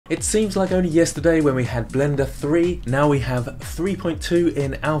It seems like only yesterday when we had Blender 3, now we have 3.2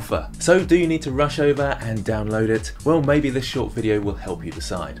 in alpha. So do you need to rush over and download it? Well, maybe this short video will help you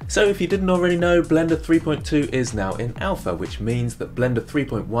decide. So if you didn't already know, Blender 3.2 is now in alpha, which means that Blender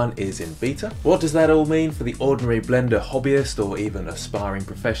 3.1 is in beta. What does that all mean for the ordinary Blender hobbyist or even aspiring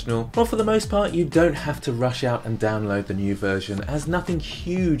professional? Well, for the most part, you don't have to rush out and download the new version, as nothing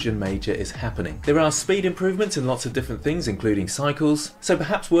huge and major is happening. There are speed improvements in lots of different things, including cycles, so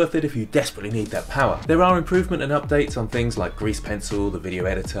perhaps worth it if you desperately need that power. There are improvement and updates on things like Grease Pencil, the video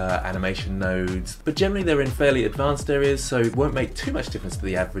editor, animation nodes, but generally they're in fairly advanced areas, so it won't make too much difference to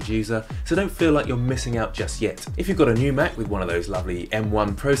the average user, so don't feel like you're missing out just yet. If you've got a new Mac with one of those lovely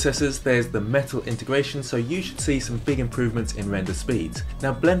M1 processors, there's the Metal integration, so you should see some big improvements in render speeds.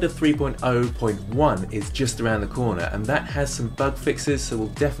 Now Blender 3.0.1 is just around the corner, and that has some bug fixes, so will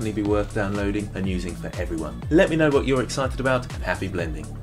definitely be worth downloading and using for everyone. Let me know what you're excited about, and happy blending.